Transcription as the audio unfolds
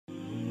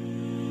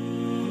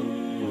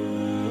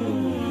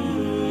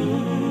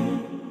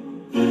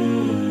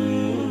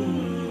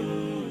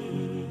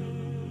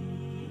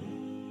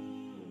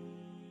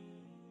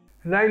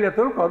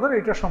লাইলাতুল কদর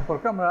এটা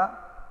সম্পর্কে আমরা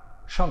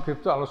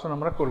সংক্ষিপ্ত আলোচনা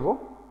আমরা করব।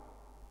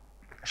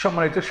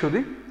 সম্মানিত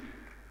সুধী,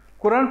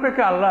 কোরআন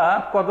থেকে আল্লাহ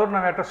কদর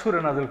নামে একটা সূরা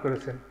নাযিল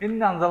করেছেন,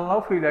 ইন্না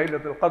আনজালনাহু ফি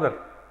লাইলাতুল কদর।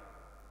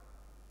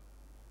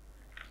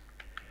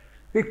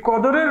 এই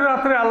কদরের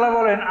রাত্রে আল্লাহ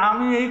বলেন,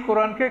 আমি এই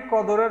কোরআনকে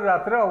কদরের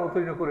রাত্রে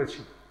অবতীর্ণ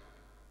করেছি।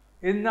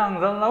 ইন্না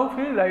আনজালনাহু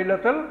ফি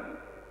লাইলাতুল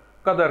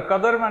কদর।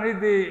 কদর মানে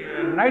দি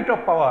নাইট অফ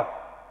পাওয়ার,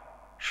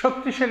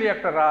 শক্তিশালী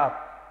একটা রাত।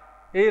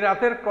 এই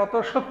রাতের কত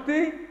শক্তি!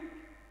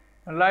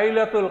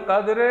 লাইলাতুল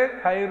কদরে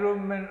খায়রুম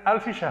মিন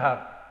আলফি শাহর,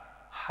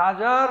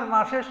 1000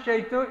 মাসের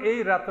চাইতে এই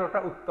রাত্রটা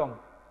উত্তম।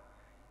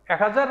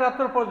 1000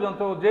 রাত্র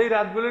পর্যন্ত, যেই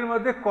রাতগুলির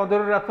মধ্যে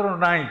কদরের রাত্র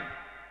নাই,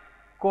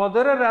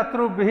 কদরের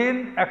রাত্রবিহীন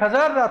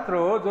 1000 রাত্র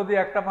যদি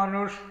একটা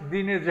মানুষ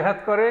দিনে জিহাদ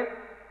করে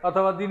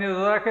অথবা দিনে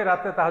রোজা রাখে,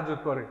 রাতে তাহাজ্জুদ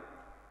করে,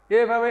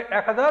 এভাবে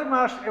 1000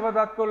 মাস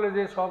ইবাদত করলে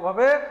যে সব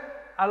হবে,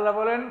 আল্লাহ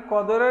বলেন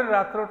কদরের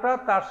রাত্রটা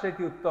তার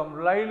চাইতে উত্তম।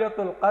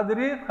 লাইলাতুল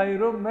কদরি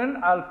খায়রুম মিন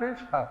আলফি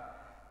শাহর।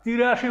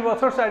 83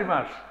 বছর 4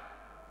 মাস,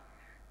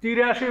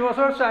 83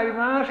 বছর 4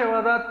 মাস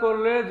ইবাদত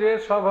করলে যে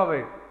সব হবে,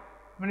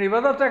 মানে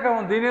ইবাদতটা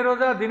কেমন? দিনে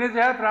রোজা, দিনে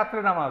জিহাদ,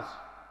 রাত্রে নামাজ,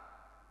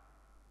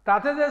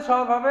 তাতে যে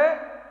সব হবে,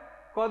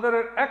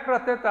 কদরের এক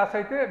রাতে তার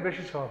চাইতে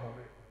বেশি সব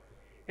হবে।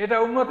 এটা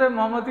উম্মতে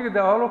মুহাম্মাদীকে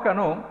দেওয়া হলো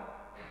কেন?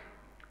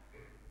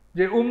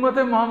 যে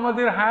উম্মতে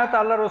মুহাম্মাদীর হায়াত,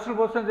 আল্লাহ রসুল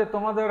বলছেন যে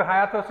তোমাদের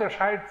হায়াত হচ্ছে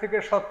 60 থেকে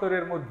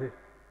 70-এর মধ্যে।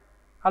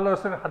 আল্লাহ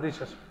রসুলের হাদিস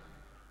আছে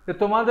যে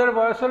তোমাদের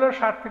বয়স হলো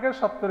 60 থেকে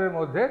 70-এর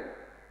মধ্যে।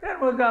 এর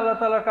মধ্যে আল্লাহ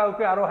তাআলা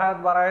কাউকে আরো হায়াত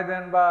বাড়ায়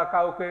দেন বা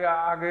কাউকে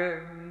আগে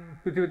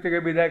পৃথিবী থেকে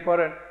বিদায়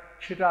করেন,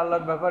 সেটা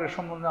আল্লাহর ব্যাপারে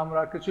সম্বন্ধে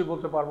আমরা কিছুই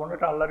বলতে পারবো না,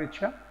 এটা আল্লাহর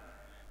ইচ্ছা।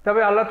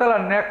 তবে আল্লাহ তাআলা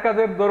নেক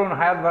কাজের দরুন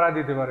হায়াত বাড়ায়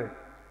দিতে পারে,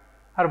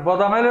 আর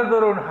বদামেলের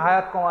দরুন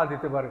হায়াত কমা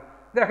দিতে পারে।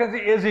 দেখেন যে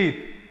এজিদ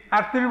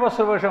 38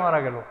 বছর বয়সে মারা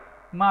গেল।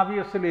 মা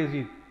বিয়ে ছিল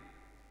এজিদ।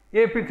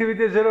 এই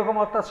পৃথিবীতে যেরকম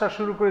অত্যাচার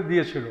শুরু করে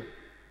দিয়েছিল,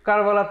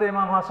 কারবালাতে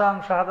ইমাম হাসান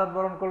শাহাদাত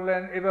বরণ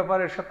করলেন, এ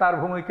ব্যাপারে তার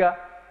ভূমিকা।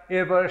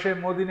 এরপরে সে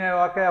মদিনায়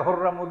ওয়াকিয়া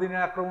হুররা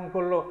মদিনায় আক্রমণ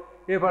করলো।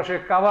 এরপর সে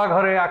কাবা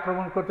ঘরে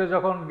আক্রমণ করতে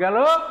যখন গেল,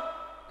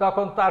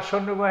 তখন তার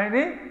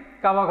সৈন্যবাহিনী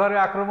কাবা ঘরে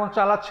আক্রমণ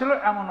চালাচ্ছিল,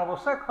 এমন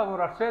অবস্থায় খবর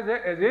আসছে যে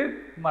এজিদ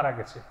মারা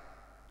গেছে।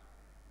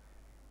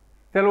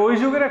 তাহলে ওই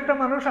যুগের একটা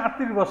মানুষ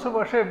 38 বছর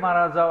বয়সে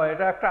মারা যাওয়া,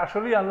 এটা একটা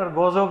আসলেই আল্লাহর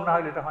গজব, না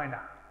হলে এটা হয় না।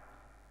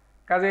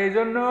 কাজে এই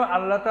জন্য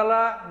আল্লাহ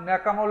তাআলা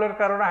নেকামলের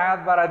কারণে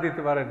হায়াত বাড়ায়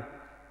দিতে পারেন।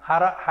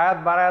 হায়াত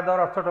বাড়ায়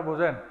দেওয়ার অর্থটা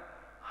বোঝেন?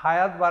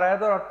 হায়াত বাড়ায়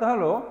দেওয়ার অর্থ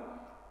হলো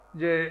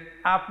যে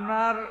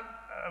আপনার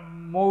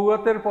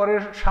মৌয়াতের পরে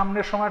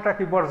সামনের সময়টা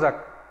কি? বরজাক,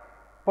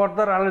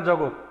 পর্দার আলে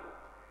জগৎ।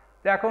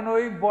 এখন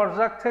ওই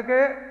বরজাক থেকে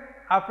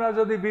আপনার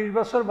যদি 20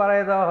 বছর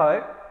বাড়ায় দেওয়া হয়,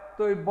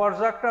 তো ওই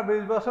বরজাকটা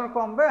 20 বছর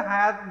কমবে,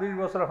 হায়াত 20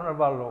 বছর আপনার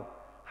বাড়লো।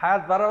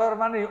 হায়াত বাড়াবার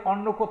মানে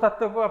অন্য কোথার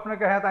থেকেও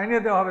আপনাকে হায়াত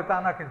আইনে দেওয়া হবে তা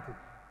না, কিন্তু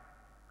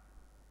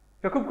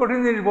এটা খুব কঠিন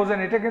জিনিস, বোঝেন।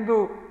 এটা কিন্তু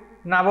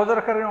না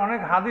বোঝার কারণে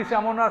অনেক হাদিস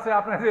এমন আছে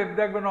আপনি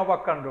দেখবেন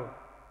অবাক কাণ্ড।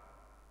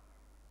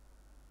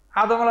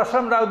 আদম আলাইহিস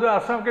সালাম দাউদ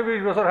আলাইহিস সালামকে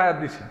 20 বছর হায়াত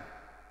দিচ্ছেন।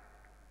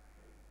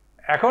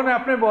 এখন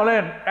আপনি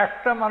বলেন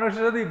একটা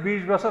মানুষের যদি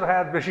 20 বছর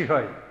হায়াত বেশি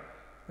হয়,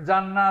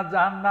 জান্নাত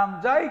জাহান্নাম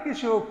যাই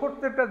কিছু হোক,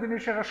 প্রত্যেকটা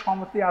জিনিসের একটা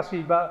সম্মতি আসি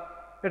বা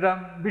এটা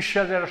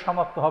বিশ্বাসে এটা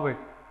সমাপ্ত হবে।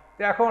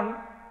 তো এখন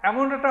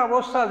এমন একটা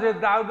অবস্থা যে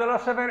দাউদ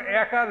আলাইহিস সালামের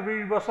একার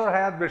 20 বছর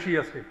হায়াত বেশি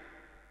আছে,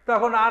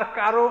 তখন আর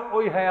কারো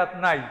ওই হায়াত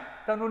নাই।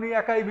 কারণ উনি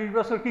একাই 20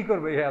 বছর কি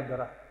করবে এই হায়াত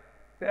দ্বারা?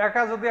 তো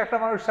একা যদি একটা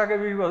মানুষ থাকে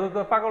 20 বছর, তো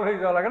পাগল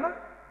হয়ে যাওয়া লাগে না?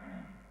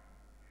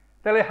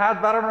 তাহলে হায়াত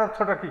বাড়ানোর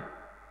অর্থটা কি?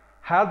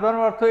 হায়াত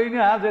বাড়ানোর অর্থ এই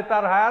না যে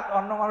তার হায়াত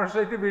অন্য মানুষের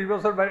চাইতে 20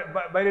 বছর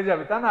বাইরে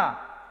যাবে, তা না।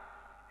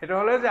 এটা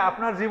হলে যে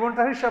আপনার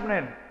জীবনটা হিসাব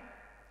নেন।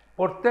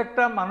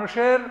 প্রত্যেকটা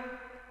মানুষের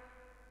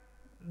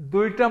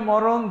 2টা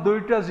মরণ,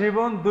 2টা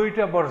জীবন,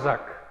 2টা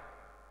বরজাক।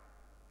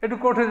 একটু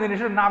কঠিন জিনিস,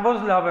 না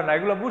বুঝলে হবে না,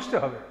 এগুলো বুঝতে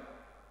হবে।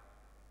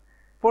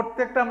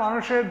 প্রত্যেকটা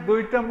মানুষের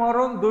 2টা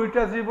মরণ,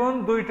 2টা জীবন,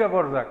 2টা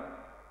বরজাক।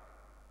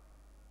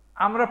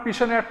 আমরা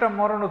পিছনে একটা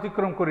মরণ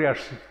অতিক্রম করে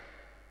আসছি।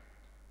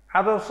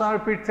 আদম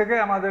সালামের পিঠ থেকে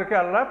আমাদেরকে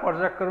আল্লাহ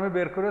পর্যায়ক্রমে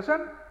বের করেছেন।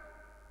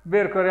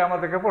 বের করে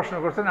আমাদেরকে প্রশ্ন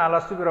করছেন,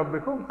 আলাস্তু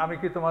বিরাব্বিকুম, আমি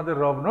কি তোমাদের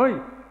রব নই?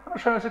 আমরা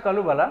শুনেছি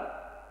কালু বালা।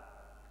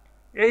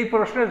 এই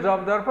প্রশ্নের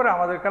জবাব দেওয়ার পরে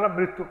আমাদেরকে আল্লাহ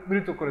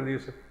মৃত করে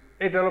দিয়েছে।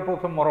 এটা হলো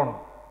প্রথম মরণ।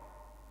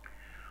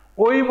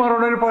 ওই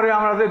মরণের পরে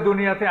আমরা যে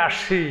দুনিয়াতে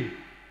আসছি,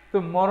 তো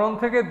মরণ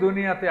থেকে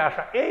দুনিয়াতে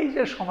আসা এই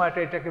যে সময়টা,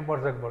 এটাকে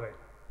বরজাক বলে।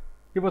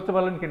 কি বুঝতে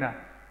পারলেন কিনা?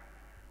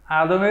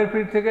 আদমের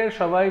পিঠ থেকে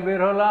সবাই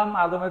বের হলাম,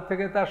 আদমের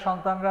থেকে তার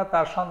সন্তানরা,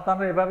 তার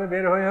সন্তানরা, এভাবে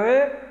বের হয়ে হয়ে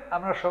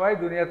আমরা সবাই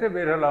দুনিয়াতে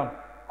বের হলাম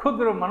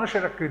ক্ষুদ্র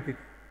মানুষের আকৃতি।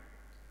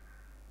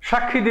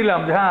 সাক্ষী দিলাম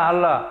যে হ্যাঁ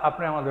আল্লাহ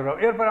আপনি আমাদের রব।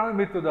 এরপরে আমাদের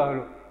মৃত্যু দেওয়া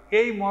হলো।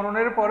 এই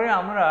মরণের পরে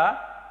আমরা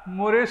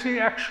মরেছি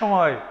এক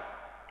সময়,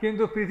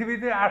 কিন্তু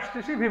পৃথিবীতে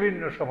আসতেছি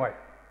বিভিন্ন সময়।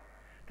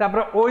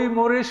 তারপরে ওই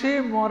মরেছি,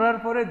 মরার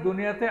পরে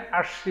দুনিয়াতে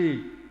আসছি,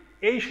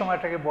 এই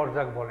সময়টাকে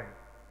বরজাক বলে।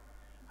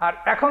 আর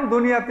এখন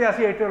দুনিয়াতে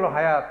আসি, এটা হলো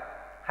হায়াত।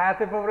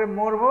 হায়াতের পরে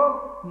মরবো,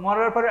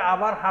 মরার পরে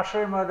আবার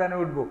হাসরের ময়দানে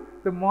উঠবো,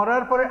 তো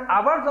মরার পরে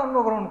আবার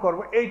জন্মগ্রহণ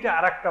করবো, এইটা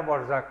আর একটা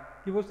বরজাক।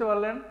 কি বুঝতে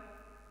পারলেন?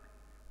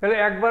 তাহলে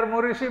একবার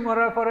মরেছি,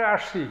 মরার পরে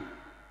আসছি,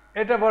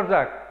 এটা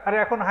বরজাক। আর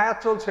এখন হায়াত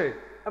চলছে,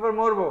 আবার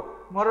মরবো,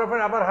 মরার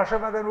পরে আবার হাসর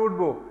ময়দানে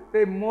উঠবো।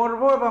 এই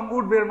মরবো এবং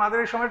উঠবে এর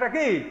মাঝের সময়টা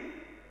কি?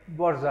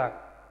 বরজাক।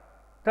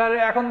 তাহলে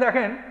এখন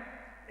দেখেন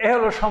এ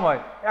হলো সময়।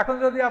 এখন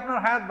যদি আপনার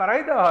হায়াত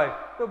বাড়াই দেওয়া হয়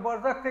তো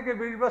বরজাক থেকে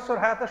 20 বছর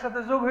হায়াতের সাথে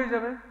যোগ হয়ে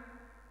যাবে।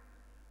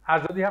 আর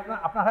যদি আপনার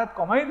হায়াত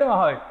কমাই দেওয়া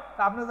হয়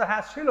তা আপনার যে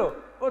হায়াত ছিল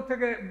ওর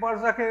থেকে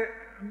বরজাকে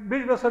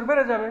 20 বছর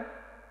বেড়ে যাবে।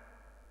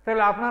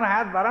 তাহলে আপনার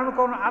হায়াত বাড়ানো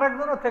কোনো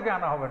আরেকজনের থেকে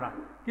আনা হবে না।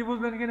 কি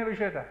বুঝলেন কিনা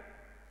বিষয়টা?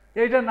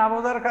 এইটা না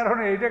বোঝার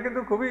কারণে এইটা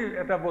কিন্তু খুবই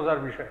একটা বোঝার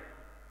বিষয়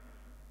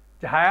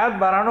যে হায়াত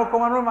বাড়ানো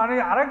কমানো মানে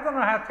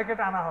আরেকজনের হায়াত থেকে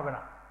এটা আনা হবে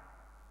না।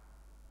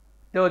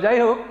 তো যাই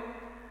হোক,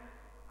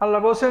 আল্লাহ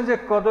বলছেন যে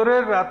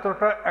কদরের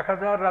রাত্রটা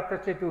 1000 রাতের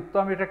চেয়ে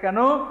উত্তম। এটা কেন?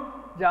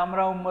 যে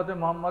আমরা উম্মতে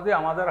মুহাম্মাদে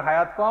আমাদের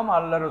হায়াত কম।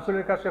 আল্লাহ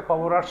রসুলের কাছে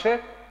খবর আসছে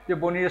যে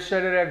বনি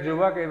ইসরাইলের এক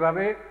যুবক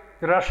এইভাবে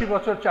 83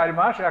 বছর 4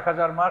 মাস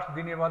 1000 মাস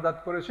দিনে ইবাদত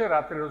করেছে,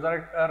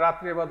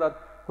 রাত্রে ইবাদত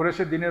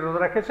করেছে, দিনে রোজা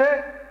রেখেছে।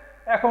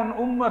 এখন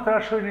উম্মতরা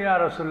শুনি ইয়া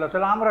রাসূলুল্লাহ,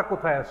 তাহলে আমরা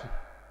কোথায় আছি?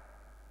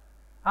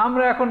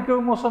 আমরা এখন কেউ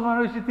মুসলমান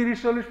হয়েছি 30,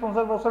 40,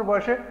 50 বছর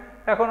বয়সে,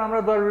 এখন আমরা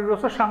 10-20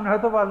 বছর সামনে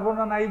হয়তো বাঁচবো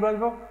না, নাই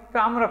বাঁচবো। তা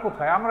আমরা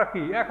কোথায়? আমরা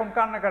কি এখন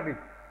কান্নাকাটি?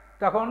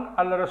 তখন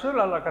আল্লাহ রসুল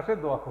আল্লাহর কাছে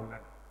দোয়া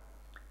করলেন।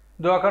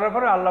 দোয়া করার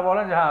পরে আল্লাহ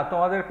বলেন যে হ্যাঁ,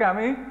 তোমাদেরকে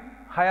আমি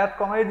হায়াত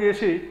কমাই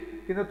দিয়েছি,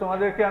 কিন্তু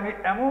তোমাদেরকে আমি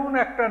এমন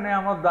একটা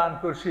নেয়ামত দান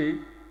করছি,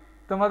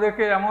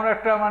 তোমাদেরকে এমন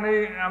একটা মানে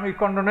আমি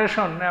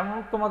কন্ডোনেশন, এমন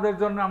তোমাদের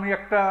জন্য আমি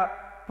একটা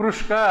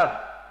পুরস্কার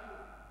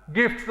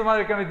গিফট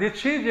তোমাদেরকে আমি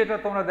দিচ্ছি, যেটা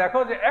তোমরা দেখো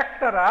যে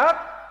একটা রাত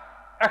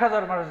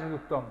 1000 মাসের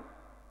উত্তম।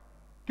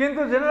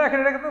 কিন্তু জেনে রাখেন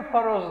এটা কিন্তু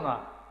ফরজ না।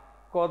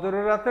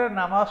 কদরের রাতে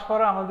নামাজ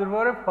পড়া আমাদের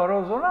উপরে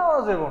ফরজও না,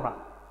 ওয়াজিবও না।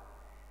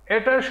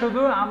 এটা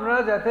শুধু আমরা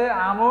যাতে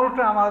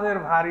আমলটা আমাদের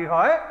ভারী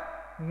হয়,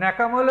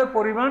 নেকামলের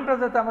পরিমাণটা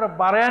যাতে আমরা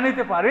বাড়ায়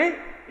নিতে পারি,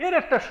 এর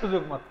একটা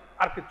সুযোগ মাত্র,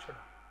 আর কিচ্ছু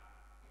না।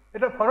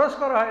 এটা ফরজ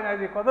করা হয় না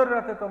যে কদর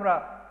রাতে তোমরা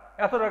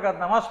এত রাকাত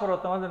নামাজ পড়ো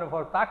তোমার জন্য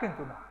ফরজ, তা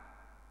কিন্তু না।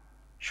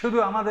 শুধু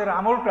আমাদের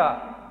আমলটা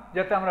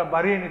যাতে আমরা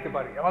বাড়িয়ে নিতে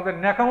পারি, আমাদের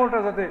নেকামলটা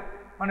যাতে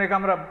অনেক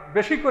আমরা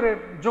বেশি করে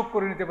যোগ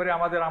করে নিতে পারি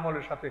আমাদের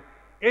আমলের সাথে,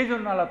 এই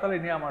জন্য আল্লাহ তাআলা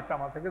এই নিয়ামতটা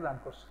আমার থেকে দান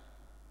করছে।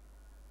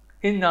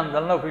 ইন্না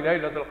আনজালনাহু ফি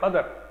লাইলাতুল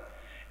কদর।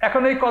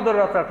 এখন এই কদর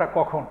রাতটা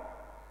কখন?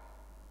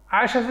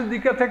 আয়েশা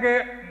সিদ্দিকা থেকে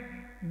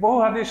বহু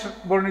হাদিস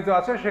বর্ণিত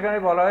আছে, সেখানে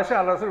বলা হয়েছে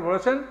আল্লাহ রাসূল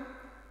বলেছেন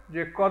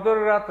যে কদর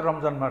রাত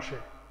রমজান মাসে,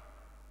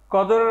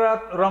 কদর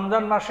রাত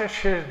রমজান মাসের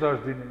শেষ 10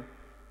 দিনে,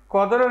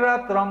 কদর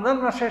রাত রমজান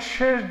মাসের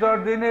শেষ 10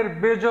 দিনের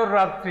বেজর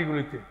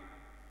রাত্রিগুলিতে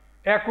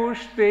 21,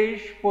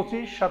 23,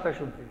 25, 27,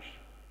 29।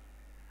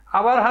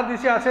 আবার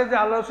হাদিসে আছে যে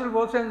আল্লাহ রাসূল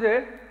বলছেন যে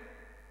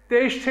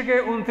 23 থেকে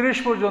 29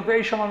 পর্যন্ত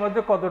এই সময়ের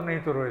মধ্যে কদর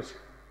নিহিত রয়েছে।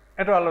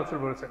 এটা আল্লাহ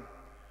রাসূল বলেছেন।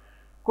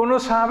 কোনো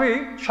সাহাবী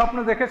স্বপ্ন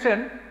দেখেছেন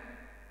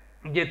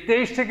যে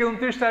 23 থেকে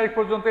 29 তারিখ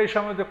পর্যন্ত এই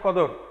সময়ের মধ্যে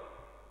কদর।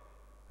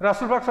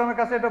 রাসূল পাক সাল্লাল্লাহু আলাইহি ওয়াসাল্লামের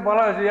কাছে এটা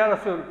বলা হয়েছে, ইয়া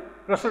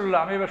রাসূলুল্লাহ,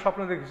 আমি এবার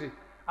স্বপ্ন দেখেছি।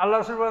 আল্লাহ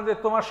রাসূল বলেন যে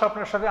তোমার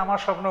স্বপ্নের সাথে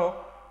আমার স্বপ্ন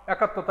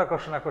একাত্মতা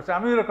ঘোষণা করছে,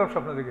 আমি এরকম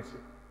স্বপ্ন দেখেছি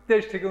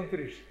 23 থেকে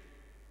 29।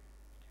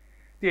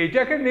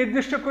 এইটাকে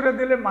নির্দিষ্ট করে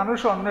দিলে মানুষ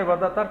অন্য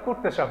ইবাদত আর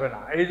করতে চাবে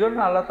না। এই জন্য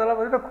আল্লাহ তাআলা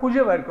বলে এটা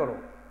খুঁজে বের করো,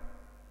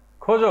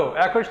 খোঁজো,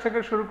 21 থেকে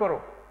শুরু করো।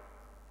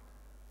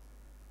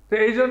 তো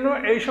এই জন্য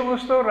এই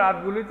সমস্ত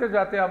রাতগুলিতে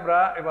যাতে আমরা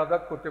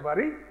ইবাদত করতে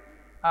পারি।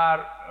 আর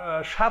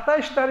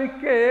 27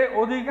 তারিখকে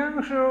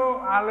অধিকাংশ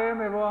আলেম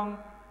এবং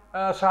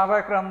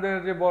সাহাবায়ে কেরামদের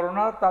যে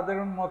বর্ণনা, তাদের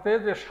মতে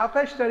যে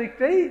 27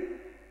 তারিখটাই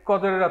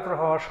কদরের রাত্র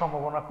হওয়ার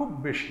সম্ভাবনা খুব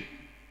বেশি।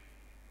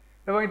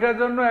 এবং এটার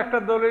জন্য একটা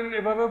দলিল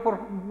এভাবে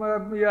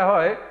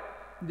হয়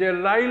যে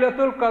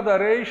লাইলাতুল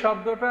কদর এই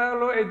শব্দটা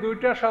হলো, এই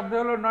দুইটা শব্দ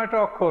হলো 9টা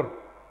অক্ষর।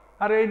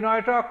 আর এই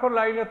 9টা অক্ষর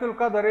লাইলাতুল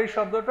কদর এই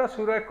শব্দটা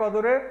সূরা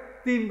কদরে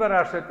 3 বার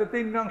আসে। তো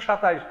 3 নং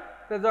 27,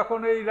 তো যখন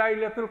এই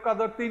লাইলাতুল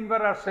কদর 3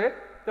 বার আসে,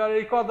 তাহলে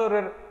এই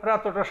কদরের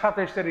রাতটা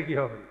 27 তারিখই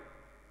হবে।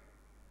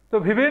 তো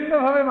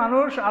বিভিন্নভাবে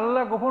মানুষ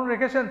আল্লাহ গোপন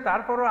রেখেছেন,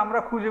 তারপরও আমরা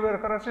খুঁজে বের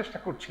করার চেষ্টা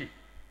করছি।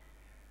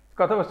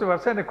 কথা বুঝতে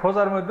পারছেন?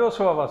 খোঁজার মধ্যেও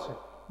সওয়াব আছে,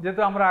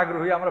 যেহেতু আমরা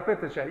আগ্রহী, আমরা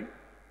পেতে চাই।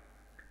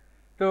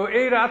 তো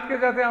এই রাতকে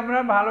যাতে আমরা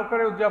ভালো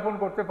করে উদযাপন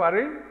করতে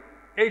পারি,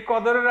 এই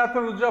কদরের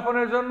রাতের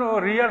উদযাপনের জন্য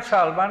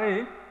রিহার্সাল মানে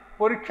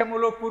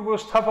পরীক্ষামূলক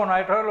পূর্বস্থাপনা,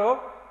 এটা হলো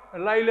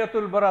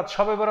লাইলাতুল বারাত,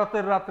 শবে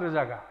বরাতের রাত্রে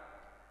জাগা।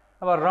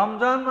 আবার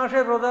রমজান মাসে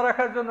রোজা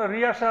রাখার জন্য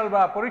রিহার্সাল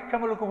বা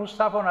পরীক্ষামূলক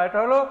উপস্থাপনা, এটা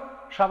হলো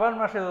শাবান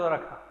মাসে রোজা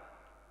রাখা।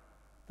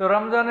 তো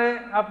রমজানে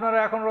আপনারা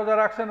এখন রোজা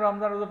রাখছেন,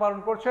 রমজান রোজা পালন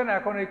করছেন,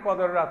 এখন এই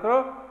কদর রাত্র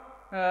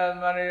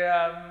মানে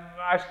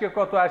আজকে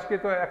কত, আজকে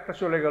তো একটা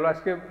চলে গেল,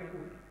 আজকে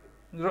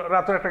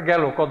রাত্র একটা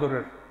গেল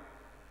কদরের।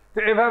 তো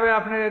এভাবে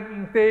আপনি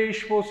 23,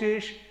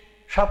 25,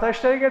 27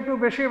 তারিখে একটু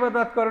বেশি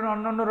ইবাদত করেন।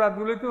 অন্যান্য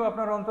রাতগুলিতেও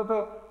আপনার অন্তত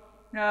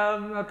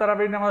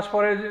তারাবি নামাজ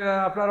পড়ে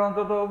আপনারা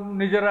অন্তত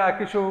নিজেরা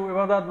কিছু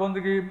ইবাদত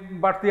বন্দেগী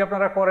বাড়তি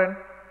আপনারা করেন,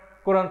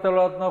 কোরআন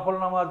তেলাওয়াত, নফল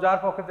নামাজ, যার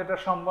পক্ষে যেটা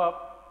সম্ভব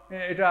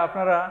এটা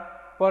আপনারা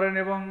করেন।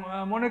 এবং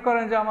মনে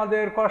করেন যে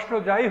আমাদের কষ্ট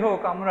যাই হোক,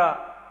 আমরা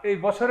এই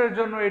বছরের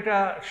জন্য এটা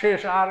শেষ,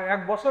 আর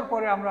 1 বছর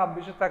পরে আমরা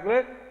বেঁচে থাকলে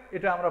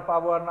এটা আমরা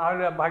পাবো, আর না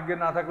হলে ভাগ্যে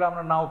না থাকলে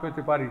আমরা নাও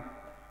পেতে পারি।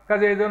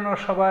 কাজে এই জন্য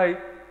সবাই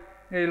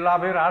এই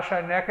লাভের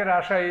আশায়, ন্যাকের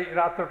আশায়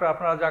রাত্রটা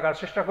আপনারা জাগার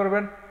চেষ্টা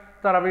করবেন।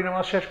 তারাবি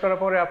নামাজ শেষ করার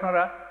পরে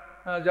আপনারা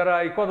যারা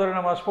এই কদরের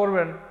নামাজ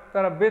পড়বেন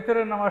তারা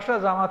বেতেরের নামাজটা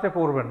জামাতে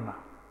পড়বেন না,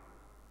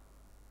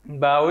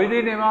 বা ওই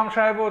দিন ইমাম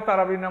সাহেবও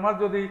তারাবি নামাজ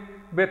যদি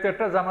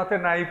বেতেরটা জামাতে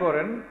নাই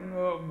পড়েন,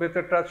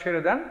 বেতেরটা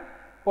ছেড়ে দেন,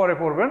 পরে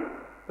পড়বেন।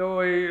 তো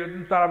ওই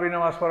তারাবি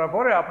নামাজ পড়ার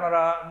পরে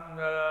আপনারা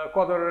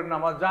কদরের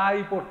নামাজ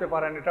যাই পড়তে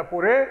পারেন এটা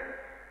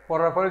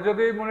পড়ার পরে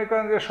যদি মনে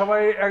করেন যে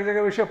সবাই এক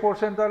জায়গায় বসে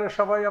পড়ছেন, তাহলে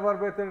সবাই আবার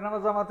বেতের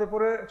নামাজ জামাতে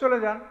পড়ে চলে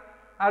যান।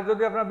 আর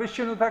যদি আপনার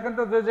বিচ্ছিন্ন থাকেন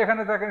তো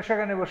যেখানে থাকেন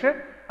সেখানে বসে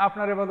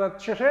আপনার ইবাদত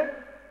শেষে,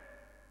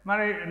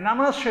 মানে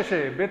নামাজ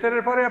শেষে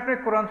বেতেরের পরে আপনি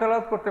কোরআন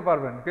তেলাওয়াত করতে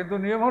পারবেন। কিন্তু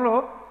নিয়ম হলো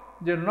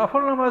যে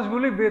নফল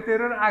নামাজগুলি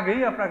বেতেরের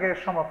আগেই আপনাকে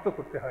সমাপ্ত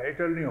করতে হয়,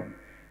 এটা নিয়ম।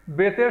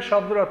 বেতের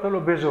শব্দের অর্থ হলো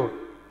বেজোর।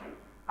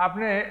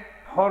 আপনি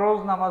ফরজ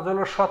নামাজ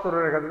হলো 17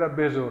 রেখাত, এটা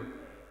বেজোর।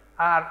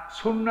 আর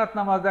সুন্নাত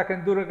নামাজ দেখেন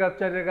 2 রেখাত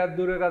 4 রেখাত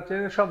 2 রেখাত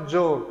 4 সব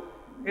জোর।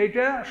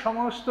 এইটা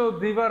সমস্ত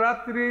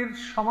দিবারাত্রির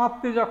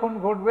সমাপ্তি যখন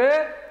ঘটবে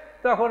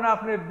তখন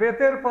আপনি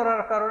বেতের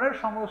পড়ার কারণে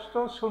সমস্ত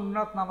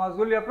সুন্নাত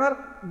নামাজগুলি আপনার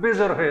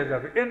বেজোর হয়ে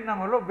যাবে, এর নাম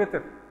হলো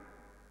বেতের।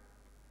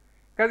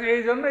 কাজে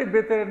এই জন্য এই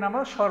বেতের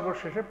নামাজ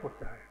সর্বশেষে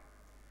পড়তে হয়।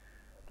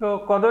 তো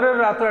কদরের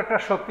রাতও একটা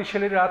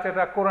শক্তিশালী রাত,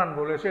 এটা কোরআন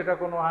বলেছে, এটা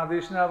কোনো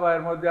হাদিস না বা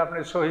এর মধ্যে আপনি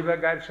সহি বা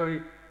গায়ের সহি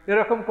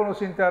এরকম কোনো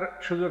চিন্তার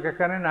সুযোগ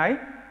এখানে নাই।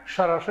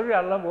 সরাসরি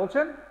আল্লাহ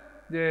বলছেন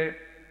যে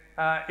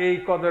এই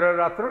কদরের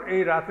রাত্র,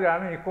 এই রাত্রে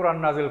আমি কোরআন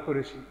নাজিল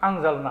করেছি।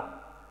 আনজালনা,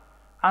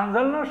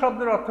 আনজালনা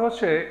শব্দের অর্থ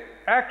হচ্ছে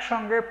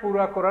একসঙ্গে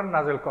পুরা কোরআন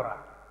নাজিল করা।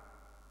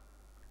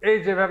 এই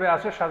যেভাবে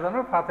আছে সাজানো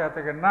ফাতিহা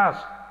থেকে নাস,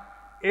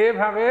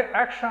 এভাবে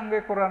একসঙ্গে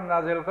কোরআন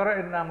নাজিল করা,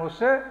 এর নাম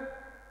হচ্ছে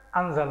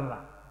আনজালনা।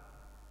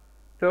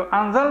 তো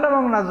আনজালনা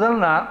এবং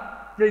নাজালনা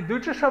এই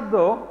দুইটি শব্দ,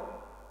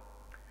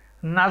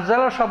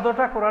 নাজালা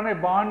শব্দটা কোরআনে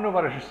 52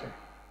 বার এসেছে,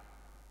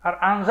 আর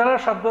আনজালা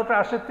শব্দটা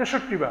আসে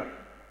 63 বার।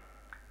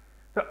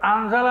 তো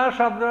আনজালা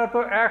শব্দটা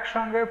তো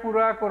একসঙ্গে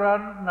পুরা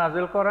কোরআন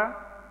নাজিল করা,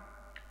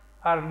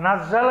 আর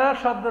নাজালা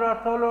শব্দের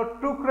অর্থ হলো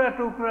টুকরা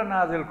টুকরা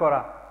নাজিল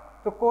করা।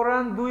 তো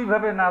কোরআন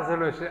দুইভাবে নাজিল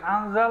হয়েছে,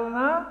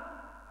 আনজালনা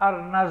আর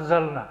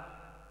নাজালনা।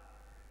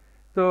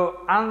 তো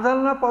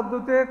আনজালনা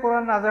পদ্ধতিতে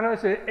কোরআন নাজিল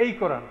হয়েছে, এই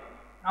কোরআন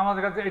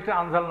আমাদের কাছে এটা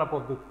আনজালনা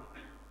পদ্ধতি,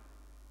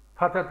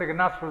 ফাতিহা থেকে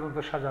নাস পর্যন্ত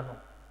সাজানো।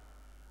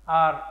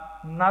 আর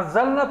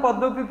নাজালনা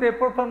পদ্ধতিতে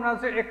প্রথম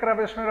নাচে ইকরা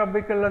বিসমি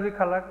রাব্বিকাল্লাযী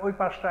খালাক, ওই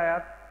 5টা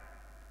আয়াত,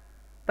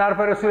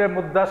 তারপরে সূরা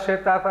মুদ্দাসসির,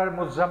 তারপরে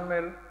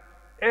মুজাম্মেল,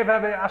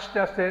 এভাবে আস্তে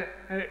আস্তে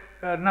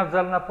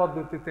নাজালনা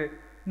পদ্ধতিতে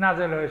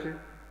নাজেল হয়েছে।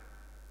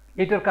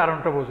 এটার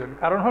কারণটা বোঝেন।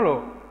 কারণ হলো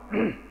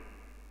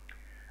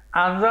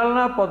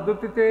আনজালনা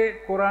পদ্ধতিতে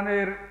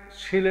কোরআনের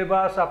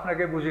সিলেবাস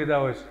আপনাকে বুঝিয়ে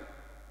দেওয়া হয়েছে।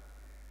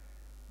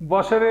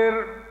 বছরের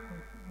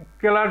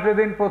ক্লাস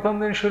যেদিন প্রথম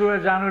দিন শুরু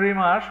হয় জানুয়ারি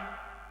মাস,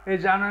 এই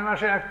জানুয়ারি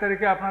মাসে 1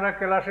 তারিখে আপনারা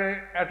ক্লাসে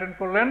অ্যাটেন্ড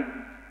করলেন,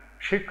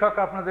 শিক্ষক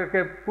আপনাদেরকে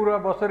পুরো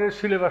বছরের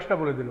সিলেবাসটা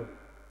বলে দিল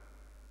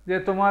যে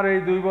তোমার এই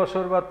 2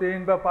 বছর বা 3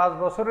 বা 5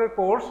 বছরের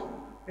কোর্স,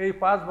 এই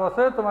 5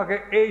 বছরে তোমাকে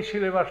এই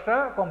সিলেবাসটা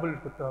কমপ্লিট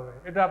করতে হবে।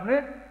 এটা আপনি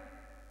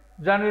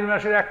জানুয়ারি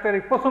মাসের 1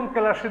 তারিখ প্রথম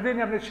ক্লাসের দিন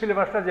আপনি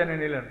সিলেবাসটা জেনে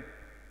নিলেন।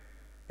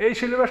 এই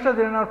সিলেবাসটা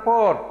জেনে নেওয়ার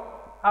পর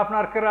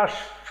আপনার ক্লাস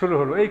শুরু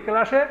হলো। এই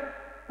ক্লাসে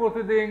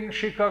প্রতিদিন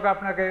শিক্ষক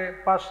আপনাকে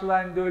 5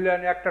 লাইন 2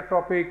 লাইন একটা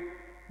টপিক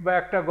বা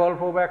একটা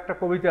গল্প বা একটা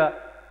কবিতা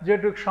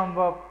যেটুক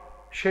সম্ভব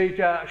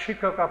সেইটা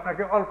শিক্ষক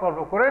আপনাকে অল্প অল্প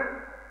করে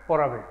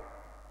পড়াবে।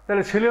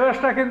 তাহলে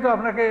সিলেবাসটা কিন্তু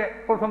আপনাকে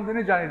প্রথম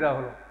দিনই জানিয়ে দেওয়া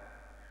হলো।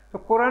 তো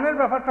কোরআনের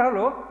ব্যাপারটা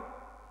হলো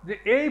যে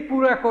এই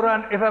পুরা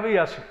কোরআন এভাবেই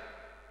আছে।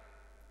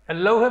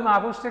 লৌহে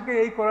মাহফুজ থেকে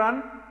এই কোরআন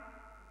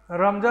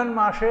রমজান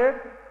মাসে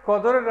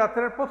কদরের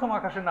রাতের প্রথম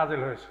আকাশে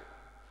নাজিল হয়েছে।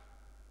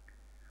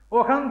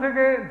 ওখান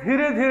থেকে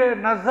ধীরে ধীরে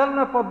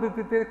নাজালনা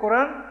পদ্ধতিতে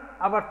কোরআন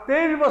আবার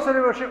 23 বছরে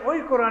বসে ওই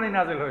কোরআনই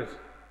নাজিল হয়েছে।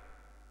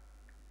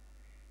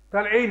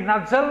 তাহলে এই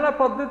নাজালনা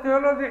পদ্ধতি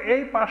হলো যে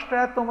এই 5টা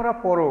তোমরা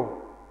পড়ো,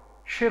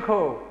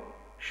 শেখো,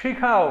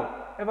 শিখাও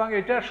এবং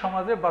এটা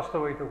সমাজে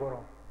বাস্তবায়িত করো।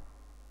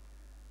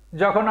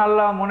 যখন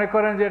আল্লাহ মনে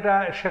করেন যে এটা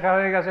শেখা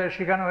হয়ে গেছে,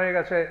 শিখানো হয়ে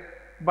গেছে,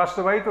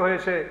 বাস্তবায়িত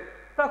হয়েছে,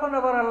 তখন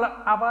আবার আল্লাহ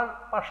আবার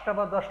 5টা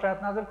বা 10টা আয়াত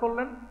নাযিল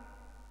করলেন।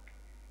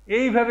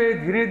 এইভাবে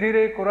ধীরে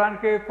ধীরে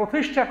কোরআনকে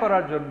প্রতিষ্ঠা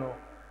করার জন্য,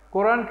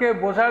 কোরআনকে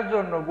বোঝার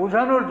জন্য,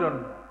 বোঝানোর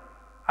জন্য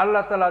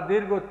আল্লাহ তাআলা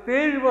দীর্ঘ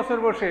 23 বছর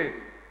বসে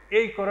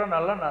এই কোরআন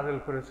আল্লাহ নাযিল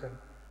করেছেন।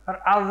 আর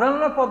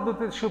আনজালনা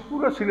পদ্ধতির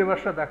পুরো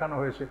সিলেবাসটা দেখানো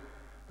হয়েছে।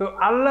 তো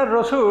আল্লাহর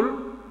রসুল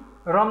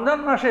রমজান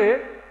মাসে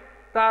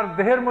তার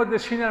দেহের মধ্যে,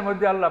 সিনার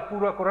মধ্যে আল্লাহ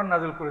পুরো কোরআন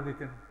নাযিল করে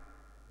দিতেন,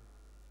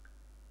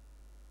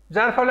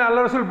 যার ফলে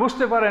আল্লাহ রসুল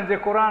বুঝতে পারেন যে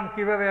কোরআন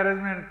কিভাবে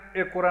অ্যারেঞ্জমেন্ট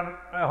এর কোরআন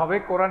হবে,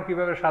 কোরআন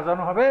কিভাবে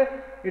সাজানো হবে,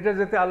 এটা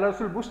যাতে আল্লাহ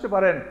রসুল বুঝতে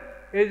পারেন।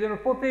 এই জন্য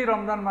প্রতি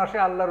রমজান মাসে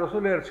আল্লাহ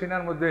রসুলের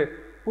সিনার মধ্যে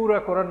পুরো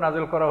কোরআন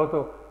নাযিল করা হতো।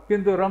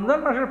 কিন্তু রমজান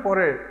মাসের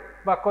পরে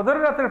বা কদর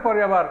রাতের পরে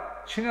আবার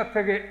সিনার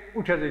থেকে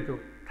উঠে যেত।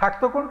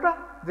 থাকতো কোনটা,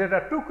 যেটা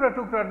টুকরা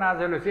টুকরা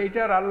নাযিল হয়েছে, এইটা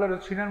আর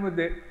আল্লাহর সিনার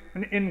মধ্যে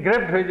মানে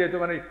এনগ্রেভড হয়ে যেত,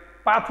 মানে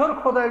পাথর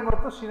খোদাইয়ের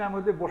মতো সিনার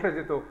মধ্যে বসে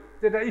যেত,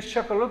 যেটা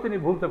ইচ্ছা করলেও তিনি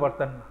ভুলতে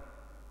পারতেন না।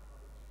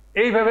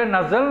 এইভাবে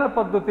নাজালনা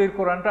পদ্ধতির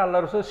কোরআনটা আল্লাহ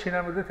রসুল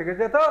সিনার মধ্যে থেকে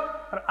যেত,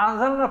 আর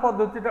আনজালনা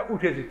পদ্ধতিটা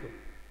উঠে যেত।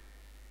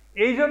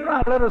 এই জন্য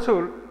আল্লাহ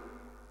রসুল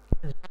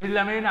জিবরিল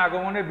আমিন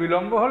আগমনে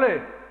বিলম্ব হলে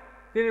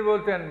তিনি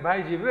বলতেন, ভাই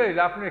জিবরাইল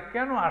আপনি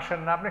কেন আসেন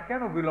না, আপনি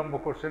কেন বিলম্ব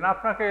করছেন,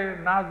 আপনাকে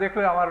না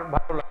দেখলে আমার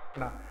ভালো লাগছে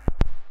না।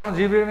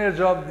 জিবরাইলের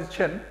জবাব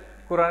দিচ্ছেন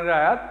কোরআনের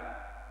আয়াত,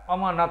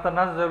 আমা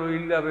নাতানাজ্জালু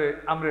ইল্লা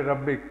বিআমরি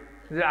রাব্বিক,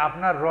 যে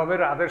আপনার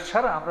রবের আদেশ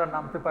ছাড়া আমরা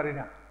নামতে পারি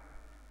না।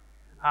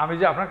 আমি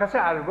যে আপনার কাছে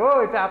আসবো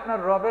এটা আপনার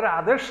রবের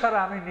আদেশ ছাড়া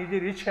আমি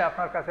নিজের ইচ্ছে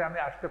আপনার কাছে আমি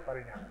আসতে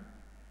পারি না।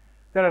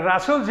 তাহলে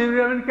রাসূল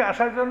জিবরাইল আমিনকে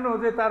আসার জন্য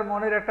যে তার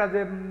মনের একটা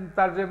যে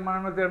তার যে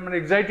মনের মধ্যে মানে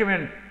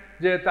এক্সাইটমেন্ট,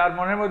 যে তার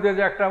মনের মধ্যে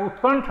যে একটা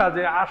উৎকণ্ঠা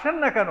যে আসেন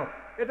না কেন,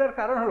 এটার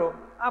কারণ হলো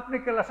আপনি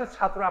ক্লাসের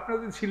ছাত্র, আপনি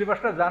যদি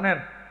সিলেবাসটা জানেন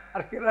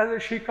আর ক্লাসে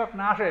শিক্ষক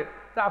না আসে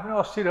তা আপনি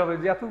অস্থির হবে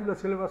যে এতগুলো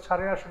সিলেবাস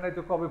সারে আসে নাই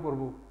তো কবে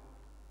পড়বো,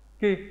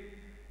 কি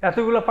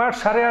এতগুলো পাঠ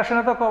সারে আসে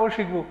না তো কবে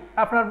শিখবো,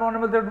 আপনার মনের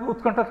মধ্যে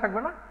উৎকণ্ঠা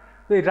থাকবে না?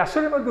 তো এই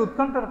রাসূলের মধ্যে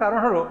উৎকণ্ঠার কারণ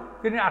হলো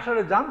তিনি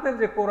আসলে জানতেন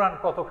যে কোরআন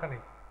কতখানি।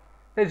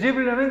 তাই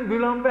জিবরিল আমিন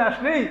বিলম্বে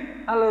আসলেই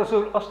আল্লাহ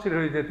রাসূল অস্থির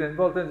হয়ে যেতেন,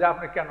 বলতেন যে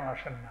আপনি কেন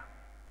আসেন না।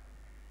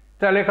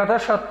 তাহলে কথা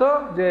সত্য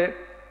যে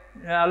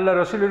আল্লাহ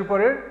রসুলের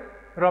উপরে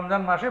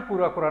রমজান মাসে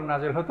পুরো কোরআন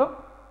নাজিল হতো,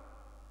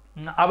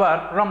 আবার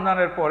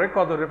রমজানের পরে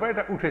কদরের পরে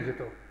এটা উঠে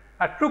যেত,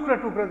 আর টুকরা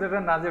টুকরা যেটা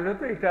নাজিল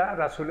হতো এটা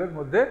রাসূলের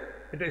মধ্যে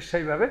এটা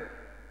স্থায়ীভাবে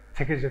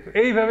থেকে যেত।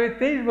 এইভাবে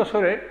 23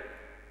 বছরে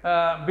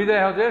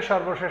বিদায় হজে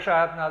সর্বশেষ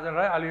আয়াত নাজিল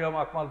হয়, আল-ইয়াওমা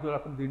আকমালতু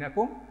লাকুম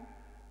দীনাকুম,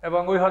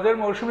 এবং ওই হজের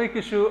মৌসুমে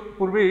কিছু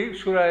পূর্বেই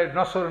সূরা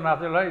নসর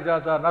নাজিল হয়, যা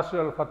যা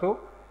নাসরুল ফাতহ,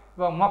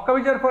 এবং মক্কা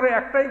বিজয়ের পরে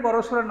একটাই বড়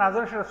সূরা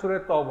নাজিল, সেটা সূরা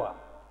তওবা।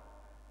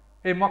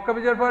 এই মক্কা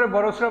বিজয়ের পরে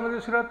বড় সূরার মধ্যে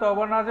সূরা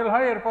তওবা নাজিল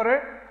হয়, এরপরে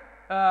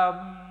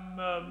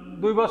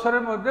 2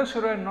 বছরের মধ্যে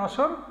সূরা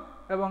নসর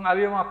এবং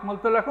আল-ইয়াওমা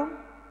আকমালতু লাকুম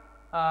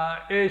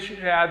এই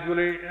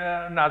আয়াতগুলি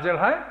নাজিল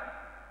হয়।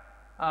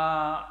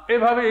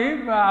 এভাবেই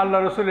আল্লাহ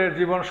রসুলের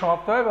জীবন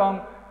সমাপ্ত হয়, এবং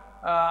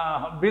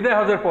বিদায়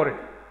হজের পরে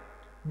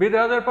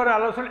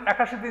আল্লাহ রসুল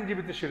 81 দিন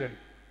জীবিত ছিলেন।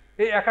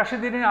 এই 81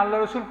 দিনে আল্লাহ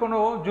রসুল কোনো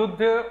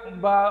যুদ্ধে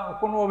বা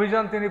কোনো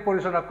অভিযান তিনি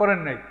পরিচালনা করেন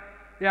নাই।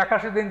 এই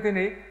 81 দিন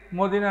তিনি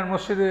মদিনার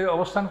মসজিদে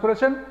অবস্থান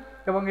করেছেন,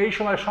 এবং এই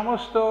সময়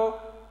সমস্ত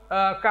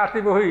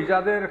কাতিবহি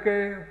যাদেরকে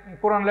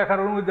কোরআন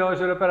লেখার অনুমতি দেওয়া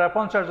হয়েছিল প্রায়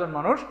 50 জন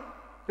মানুষ,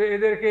 তো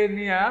এদেরকে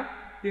নিয়ে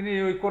তিনি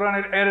ওই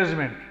কোরআনের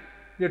অ্যারেঞ্জমেন্ট,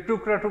 যে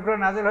টুকরা টুকরা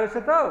নাজিল হয়েছে,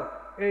 তো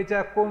এইটা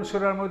কোন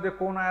সূরার মধ্যে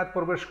কোন আয়াত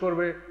প্রবেশ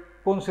করবে,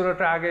 কোন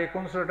সূরাটা আগে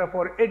কোন সূরাটা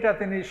পরে, এটা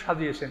তিনি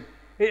সাজিয়েছেন।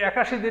 এই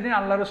 81 দিনে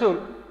আল্লাহ রসুল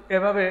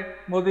এভাবে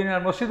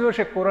মদিনার মসজিদে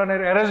বসে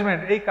কোরআনের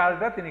অ্যারেঞ্জমেন্ট এই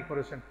কাজটা তিনি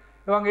করেছেন,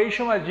 এবং এই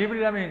সময়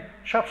জিবরিল আমিন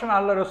সবসময়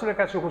আল্লাহ রসুলের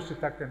কাছে উপস্থিত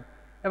থাকতেন।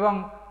 এবং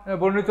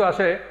বর্ণিত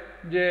আছে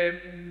যে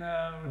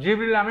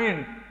জিবরিল আমিন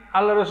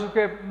আল্লাহ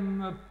রসুলকে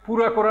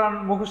পুরো কোরআন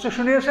মুখস্থ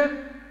শুনিয়েছেন,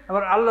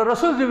 আবার আল্লাহ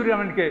রসুল জিবরিল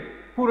আমিনকে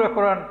পুরো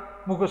কোরআন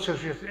মুখস্থ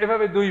শুনিয়েছেন।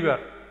 এভাবে 2 বার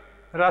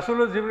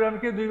রাসূলও জিবরিল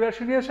আমিনকে 2 বার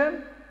শুনিয়েছেন,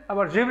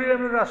 আবার জিবরিল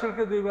আমিন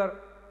রাসূলকে 2 বার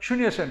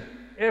শুনিয়েছেন।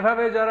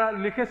 এভাবে যারা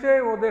লিখেছে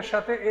ওদের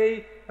সাথে এই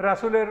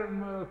রাসূলের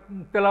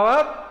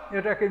তেলাওয়াত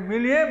এটাকে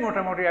মিলিয়ে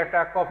মোটামুটি একটা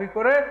কপি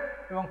করে,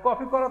 এবং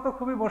কপি করা তো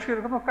খুবই মুশকিল,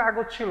 কোনো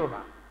কাগজ ছিল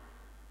না,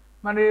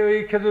 মানে ওই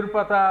খেজুর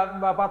পাতা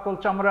বা পাতল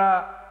চামড়া,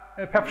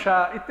 ফ্যাপসা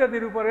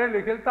ইত্যাদির উপরে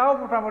লিখে, তাও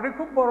মোটামুটি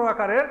খুব বড়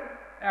আকারের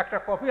একটা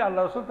কপি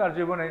আল্লাহ রসুল তার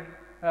জীবনে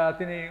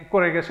তিনি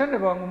করে গেছেন,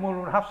 এবং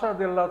মাওলানা হাফসা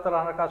রাদিয়াল্লাহু তাআলা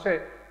আনহার কাছে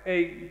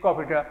এই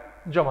কপিটা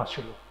জমা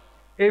ছিল।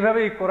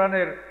 এইভাবেই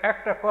কোরআনের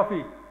একটা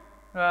কপি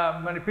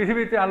মানে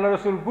পৃথিবীতে আল্লাহ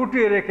রসুল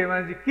গুটিয়ে রেখে,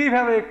 মানে যে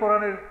কীভাবে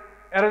কোরআনের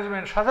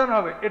অ্যারেঞ্জমেন্ট সাজানো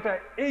হবে, এটা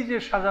এই যে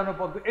সাজানো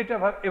পদ্ধতি, এটা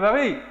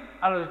এভাবেই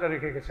আল্লাহ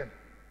রেখে গেছেন।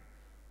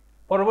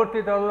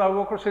 পরবর্তীতে আবু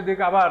বকর সিদ্দিক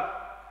আবার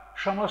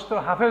সমস্ত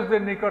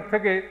হাফেজদের নিকট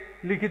থেকে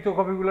লিখিত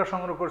কপিগুলো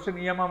সংগ্রহ করছেন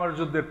ইয়ামামার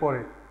যুদ্ধের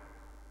পরে,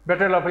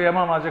 ব্যাটেল অফ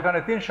ইয়ামামা, যেখানে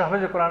 300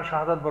 হাফেজে কোরআন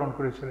শাহাদাত বরণ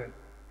করেছিলেন।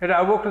 এটা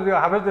আবু বকর সিদ্দিক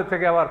হাফেজদের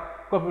থেকে আবার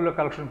কপিগুলো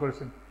কালেকশন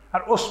করেছেন।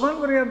 আর ওসমান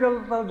গনি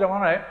রাদিয়াল্লাহু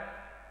জামানায়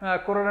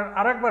কোরআনের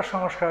আরেকবার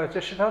সংস্কার হয়েছে,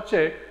 সেটা হচ্ছে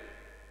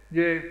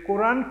যে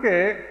কোরআনকে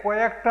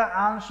কয়েকটা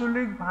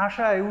আঞ্চলিক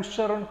ভাষায়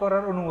উচ্চারণ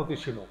করার অনুমতি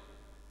ছিল।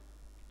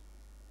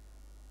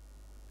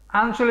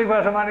 আঞ্চলিক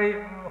ভাষা মানে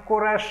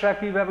কোরাইশরা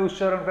কিভাবে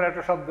উচ্চারণ করে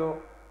একটা শব্দ,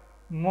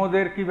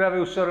 মোদের কিভাবে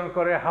উচ্চারণ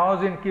করে,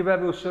 হাওয়াজিন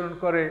কিভাবে উচ্চারণ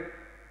করে,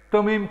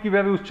 তমিম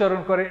কিভাবে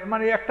উচ্চারণ করে,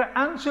 মানে একটা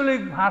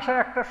আঞ্চলিক ভাষা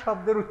একটা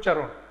শব্দের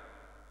উচ্চারণ,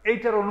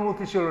 এইটার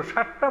অনুমতি ছিল।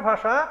 7টা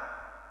ভাষা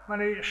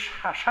মানে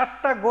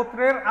 7টা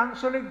গোত্রের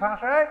আঞ্চলিক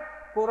ভাষায়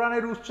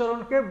কোরআনের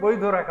উচ্চারণকে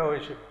বৈধ রাখা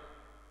হয়েছিল।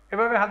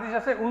 এভাবে হাদিস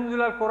আছে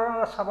উনজিলাল কোরআন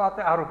আলা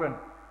সাবাতে আরফেন,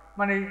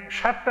 মানে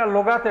 7টা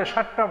লোগাতে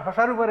 7টা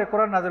ভাষার উপরে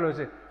কোরআন নাজিল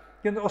হয়েছে।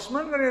 কিন্তু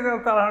ওসমান গনি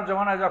রাদিয়াল্লাহু তাআলার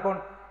জামানায় যখন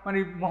মানে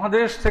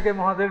মহাদেশ থেকে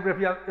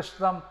মহাদেশব্যাপী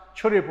ইসলাম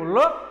ছড়িয়ে পড়ল,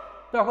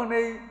 তখন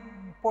এই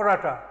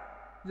পড়াটা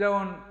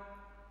যেমন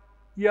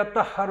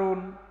ইয়াতাহারুন,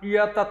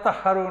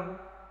 ইয়াতাতাহারুন,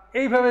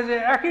 এইভাবে যে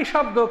একই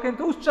শব্দ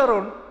কিন্তু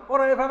উচ্চারণ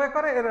ওরা এভাবে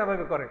করে এরা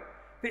এভাবে করে,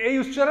 তো এই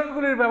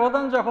উচ্চারণগুলির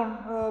ব্যবধান যখন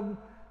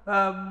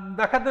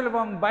দেখা দিল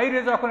এবং বাইরে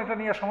যখন এটা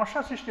নিয়ে সমস্যা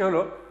সৃষ্টি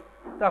হলো,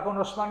 তখন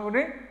ওসমান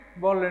গনি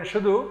বললেন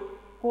শুধু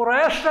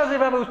কোরাইশরা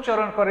যেভাবে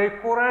উচ্চারণ করে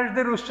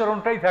কোরাইশদের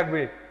উচ্চারণটাই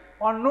থাকবে,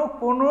 অন্য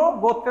কোনো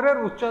গোত্রের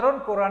উচ্চারণ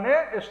কোরআনে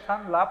স্থান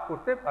লাভ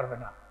করতে পারবে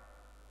না।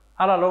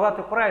 আলা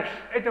লোগাতে কোরাইশ,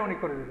 এটা উনি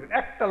করে দিলেন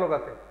একটা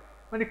লোগাতে,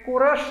 মানে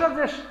কোরাইশরা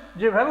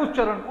যেভাবে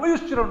উচ্চারণ ওই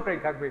উচ্চারণটাই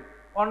থাকবে,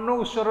 অন্য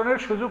উচ্চারণের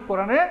সুযোগ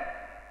কোরআনে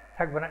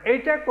থাকবে না।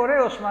 এইটা করে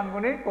ওসমান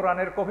গনি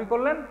কোরআনের কপি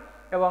করলেন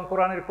এবং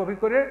কোরআনের কপি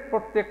করে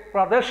প্রত্যেক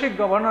প্রাদেশিক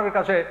গভর্নরের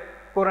কাছে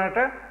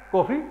কোরআনটা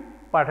কপি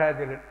পাঠিয়ে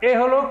দিলেন। এই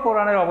হলো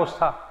কোরআনের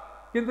অবস্থা।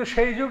 কিন্তু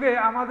সেই যুগে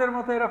আমাদের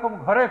মতো এরকম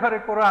ঘরে ঘরে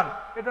কোরআন,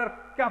 এটার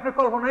আপনি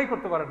কল্পনাই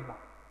করতে পারেন না।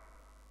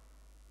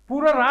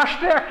 পুরো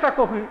রাষ্ট্রে একটা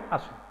কপি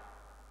আছে।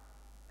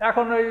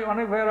 এখন ওই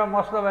অনেক ভাইয়েরা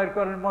মশলা বাইর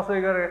করেন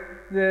মশাই করে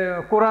যে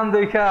কোরআন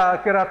দেখা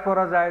কেরাত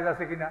পড়া যায়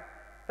আছে কিনা।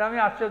 তা আমি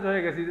আশ্চর্য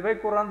হয়ে গেছি যে ভাই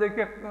কোরআন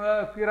দেখে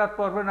কেরাত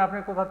পড়বেন আপনি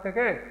কোথা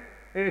থেকে?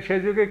 সেই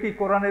যুগে কি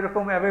কোরআন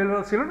এরকম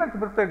অ্যাভেলেবল ছিল না?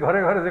 প্রত্যেক ঘরে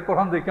ঘরে যে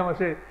কোরআন দেখে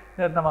সে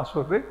নামাজ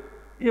পড়বে,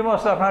 এই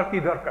মশলা আপনার কি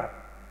দরকার?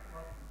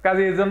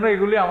 কাজে এই জন্য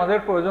এগুলি আমাদের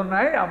প্রয়োজন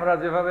নাই। আমরা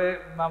যেভাবে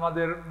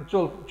আমাদের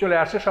চলে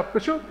আসে সব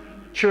কিছু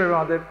সেভাবে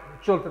আমাদের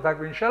চলতে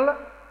থাকবে ইনশাল্লাহ,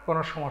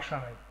 কোনো সমস্যা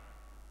নেই।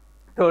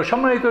 তো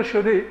সম্মানিত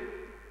সুধী,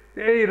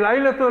 এই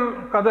লাইলাতুল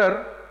কদর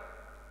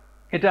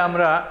এটা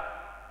আমরা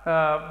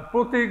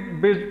প্রতি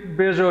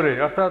বেজরে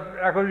অর্থাৎ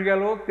 21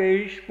 গেল,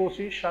 23,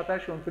 25,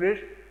 27, 29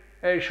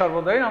 এই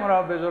সর্বদাই আমরা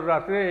বেজর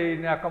রাত্রে এই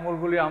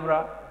নেকামলগুলি আমরা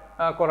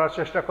করার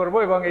চেষ্টা করব।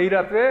 এবং এই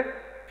রাত্রে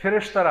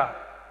ফেরেশতারা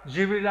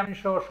জিবরিল আমিন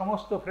সহ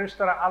সমস্ত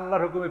ফেরেশতারা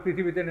আল্লাহর হুকুমে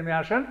পৃথিবীতে নেমে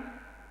আসেন।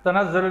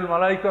 তানাজ্জালুল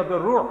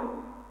মালাইকাতুর রূহ,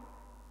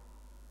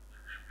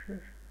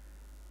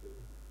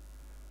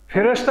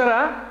 ফেরেশতারা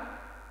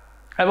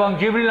এবং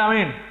জিবরিল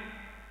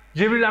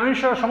আমিন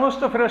সহ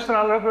সমস্ত ফেরেশতারা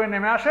আল্লাহর হুকুমে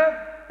নেমে আসে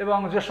এবং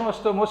যে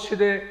সমস্ত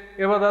মসজিদে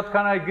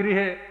ইবাদতখানায়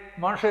গৃহে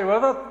মানুষের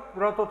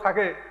ইবাদতরত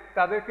থাকে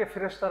তাদেরকে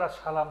ফেরেশতারা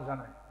সালাম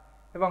জানায়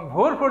এবং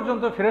ভোর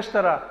পর্যন্ত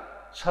ফেরেশতারা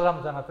সালাম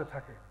জানাতে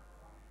থাকে।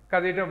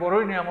 কাজে এটা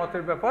বড়ই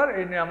নিয়ামতের ব্যাপার।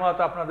 এই নিয়ামত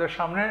আপনাদের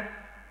সামনে,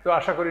 তো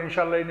আশা করি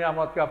ইনশাল্লাহ এই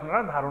নিয়ামতকে আপনারা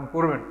ধারণ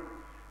করবেন।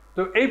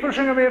 তো এই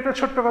প্রসঙ্গে আমি একটা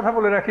ছোট্ট কথা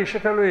বলে রাখি,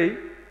 সেটা হলো এই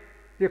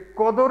যে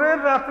কদরের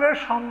রাত্রের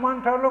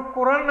সম্মানটা হলো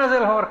কোরআন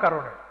নাযিল হওয়ার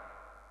কারণে।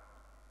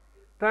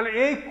 তাহলে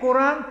এই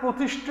কোরআন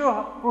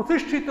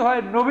প্রতিষ্ঠিত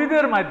হয়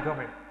নবীদের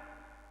মাধ্যমে।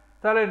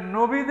 তাহলে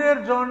নবীদের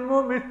জন্ম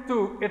মৃত্যু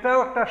এটাও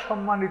একটা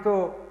সম্মানিত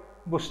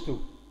বস্তু।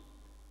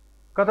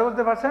 কথা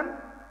বলতে পারছেন?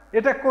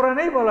 এটা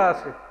কোরআনেই বলা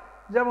আছে।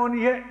 যেমন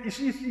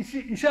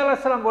ঈসা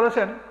আলাইহিস সালাম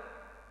বলেছেন,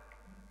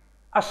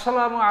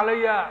 আসসালামু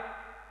আলাইয়া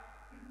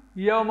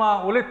ইয়াউমা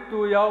উলিদতু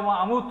ইয়াউমা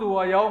আমুতু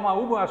ওয়া ইয়াউমা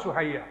উবআসু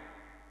হাইয়া।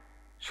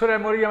 সূরা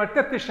মরিয়মের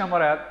 33 নম্বর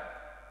আয়াত।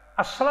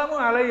 আসসালামু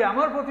আলাইয়া,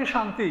 আমার প্রতি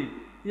শান্তি,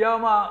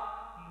 ইয়াউমা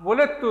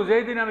উলিদতু,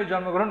 যেই দিন আমি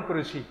জন্মগ্রহণ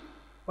করেছি,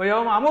 ওয়া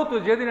ইয়াউমা আমুতু,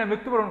 যেদিন আমি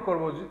মৃত্যুবরণ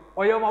করবো,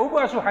 ওয়া ইয়াউমা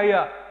উবআসু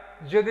হাইয়া,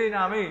 যেদিন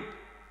আমি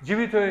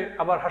জীবিত হয়ে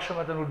আবার হাসরের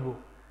ময়দানে উঠবো।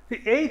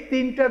 এই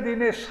 3টা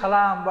দিনে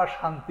সালাম বা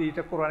শান্তি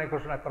এটা কোরআনে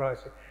ঘোষণা করা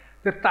হয়েছে।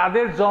 তো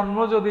তাদের জন্ম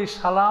যদি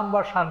সালাম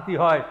বা শান্তি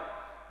হয়,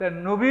 তাই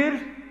নবীর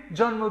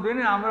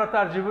জন্মদিনে আমরা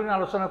তার জীবনে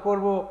আলোচনা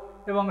করব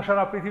এবং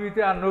সারা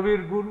পৃথিবীতে আর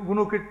নবীর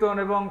গুণকীর্তন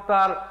এবং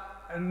তার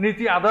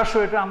নীতি আদর্শ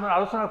এটা আমরা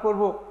আলোচনা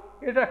করব।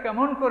 এটা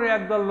কেমন করে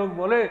একদল লোক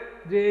বলে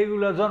যে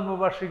এইগুলা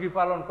জন্মবার্ষিকী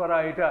পালন করা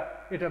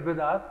এটা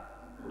বেদাত?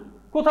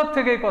 কোথার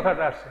থেকে এই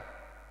কথাটা আসছে?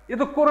 এ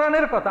তো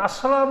কোরআনের কথা।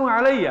 আসসালামু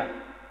আলাইয়া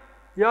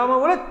ইয়াউমা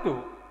উলিদতু,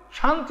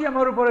 শান্তি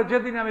আমার উপরে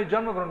যেদিন আমি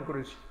জন্মগ্রহণ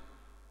করেছি।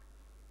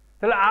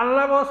 তাহলে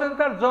আল্লাহ বলছেন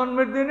তার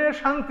জন্মের দিনে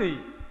শান্তি,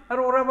 আর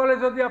ওরা বলে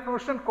যদি আপনি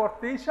অনুষ্ঠান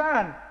করতেই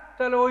চান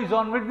তাহলে ওই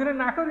জন্মের দিনে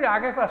না করি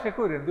আগে পাশে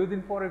করেন, 2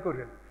 দিন পরে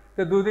করেন।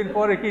 তো 2 দিন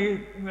পরে কি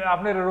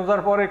আপনার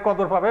রোজার পরে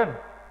কদর পাবেন?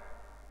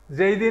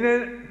 যেই দিনে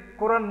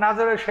কোরআন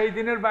নাযিল হয় সেই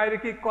দিনের বাইরে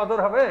কি কদর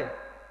হবে?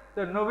 তো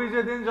নবী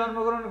যেদিন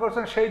জন্মগ্রহণ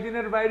করছেন সেই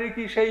দিনের বাইরে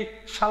কি সেই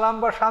সালাম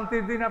বা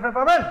শান্তির দিন আপনি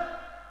পাবেন?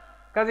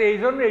 কাজে এই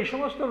জন্য এই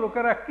সমস্ত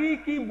লোকেরা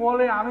কি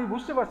বলে আমি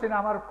বুঝতে পারছি না।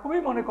 আমার খুবই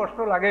মনে কষ্ট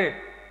লাগে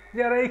যে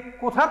আর এই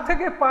কোথা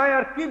থেকে পায়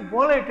আর কি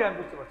বলে এটা আমি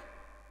বুঝতে পারছি।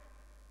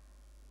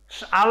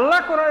 আল্লাহ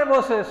কোরআনে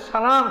বসে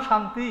সালাম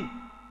শান্তি,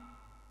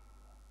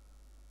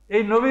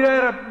 এই নবীরা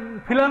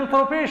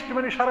ফিলান্থ্রপিস্ট,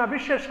 মানে সারা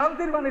বিশ্বের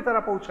শান্তির বাণী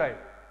তারা পৌঁছায়।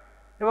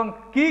 এবং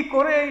কি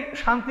করে এই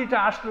শান্তিটা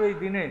আসলো এই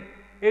দিনে?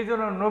 এই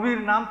জন্য নবীর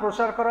নাম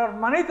প্রচার করার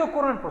মানেই তো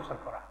কোরআন প্রচার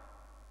করা।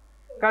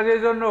 কাজে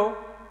এই জন্য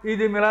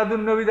ঈদে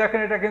মিলাদুন নবী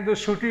দেখেন, এটা কিন্তু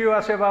ছুটিও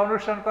আছে বা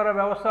অনুষ্ঠান করার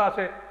ব্যবস্থা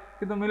আছে,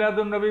 কিন্তু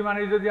মিলাদুন নবী মানে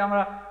যদি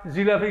আমরা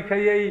জিলাপি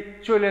খাইয়েই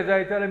চলে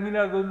যাই তাহলে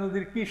মিলাদুন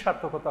নবীর কি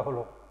সার্থকতা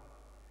হলো?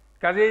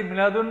 কাজে এই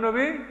মিলাদুন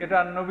নবী এটা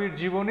নবীর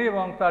জীবনী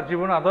এবং তার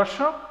জীবন আদর্শ।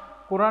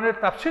 কোরআনের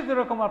তাফসীর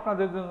যেরকম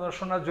আপনাদের জন্য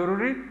শোনা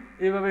জরুরি,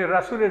 এইভাবে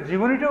রাসূলের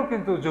জীবনীটাও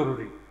কিন্তু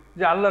জরুরি,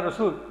 যে আল্লাহ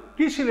রসুল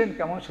কি ছিলেন,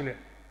 কেমন ছিলেন।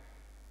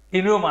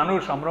 ইনিও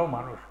মানুষ, আমরাও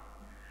মানুষ।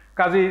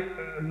 কাজে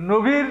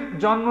নবীর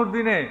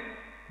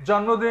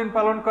জন্মদিন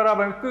পালন করা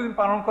বা মৃত্যুদিন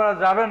পালন করা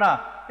যাবে না,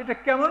 এটা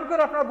কেমন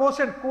করে আপনারা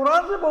বলছেন?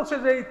 কোরআন যে বলছে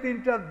যে এই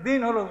 3টা দিন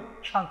হলো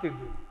শান্তির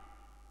দিন।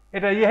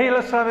 এটা ইয়াহিয়া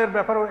আলাইহিস সালামের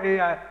ব্যাপারেও এই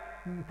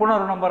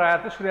 15 নম্বর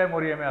আয়াতে সূরা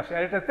মরিয়মে আছে,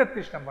 আর এটা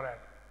 33 নম্বর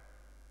আয়াত।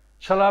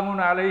 সালামুন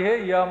আলাইহি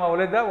ইয়াউমা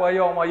ওয়ালিদা ওয়া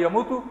ইয়াউমা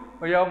ইয়ামুতু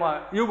ওয়া ইয়াউমা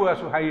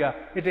ইউবআসু হাইয়া,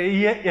 এটা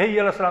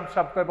ইয়াহিয়া আলাইহিস সালাম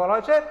সম্পর্কে বলা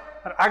হয়েছে,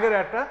 আর আগের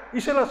একটা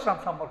ঈসা আলাইহিস সালাম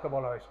সম্পর্কে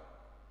বলা হয়েছে।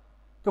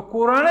 তো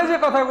কোরআনে যে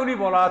কথাগুলি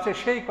বলা আছে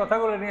সেই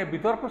কথাগুলো নিয়ে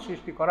বিতর্ক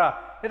সৃষ্টি করা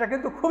এটা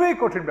কিন্তু খুবই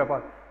কঠিন ব্যাপার।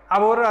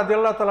 আবু হুরায়রা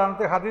রাদিয়াল্লাহু তাআলা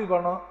আনহু হাদিস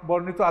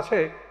বর্ণিত আছে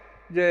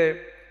যে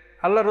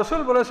আল্লাহ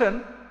রসুল বলেছেন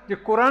যে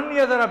কোরআন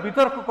নিয়ে যারা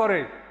বিতর্ক করে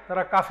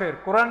তারা কাফের।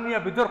 কোরআন নিয়ে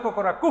বিতর্ক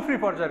করা কুফরি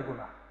পর্যায়ের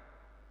গুনাহ।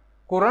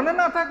 কোরআনে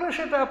না থাকলে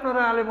সেটা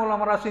আপনারা আলেম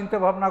ওলামারা চিন্তা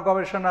ভাবনা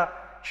গবেষণা,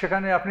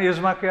 সেখানে আপনি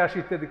ইজমা কিয়াস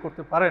ইত্যাদি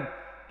করতে পারেন,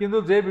 কিন্তু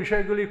যে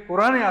বিষয়গুলি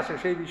কোরআনে আছে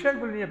সেই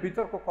বিষয়গুলি নিয়ে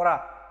বিতর্ক করা,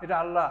 এটা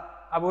আল্লাহ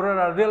আবু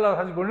হুরায়রা রাদিয়াল্লাহু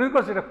আনহু বর্ণনা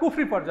করেছে, এটা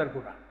কুফরি পর্যায়ের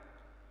গুনাহ।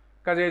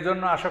 কাজে এই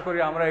জন্য আশা করি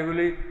আমরা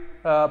এগুলি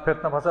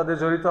ফিতনা ফাসাদে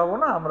জড়িত হব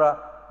না, আমরা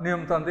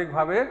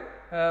নিয়মতান্ত্রিকভাবে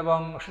এবং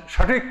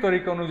সঠিক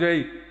তরিকা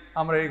অনুযায়ী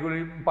আমরা এগুলি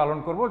পালন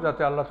করব,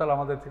 যাতে আল্লাহ তাআলা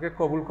আমাদের থেকে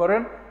কবুল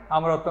করেন।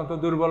 আমরা অত্যন্ত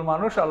দুর্বল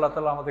মানুষ, আল্লাহ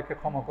তাআলা আমাদেরকে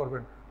ক্ষমা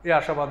করবেন, এই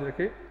আশাবাদ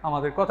রেখে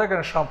আমাদের কথা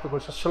কেন সমাপ্ত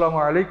করছি। আসসালামু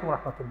আলাইকুম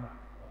রহমতুল্লাহ।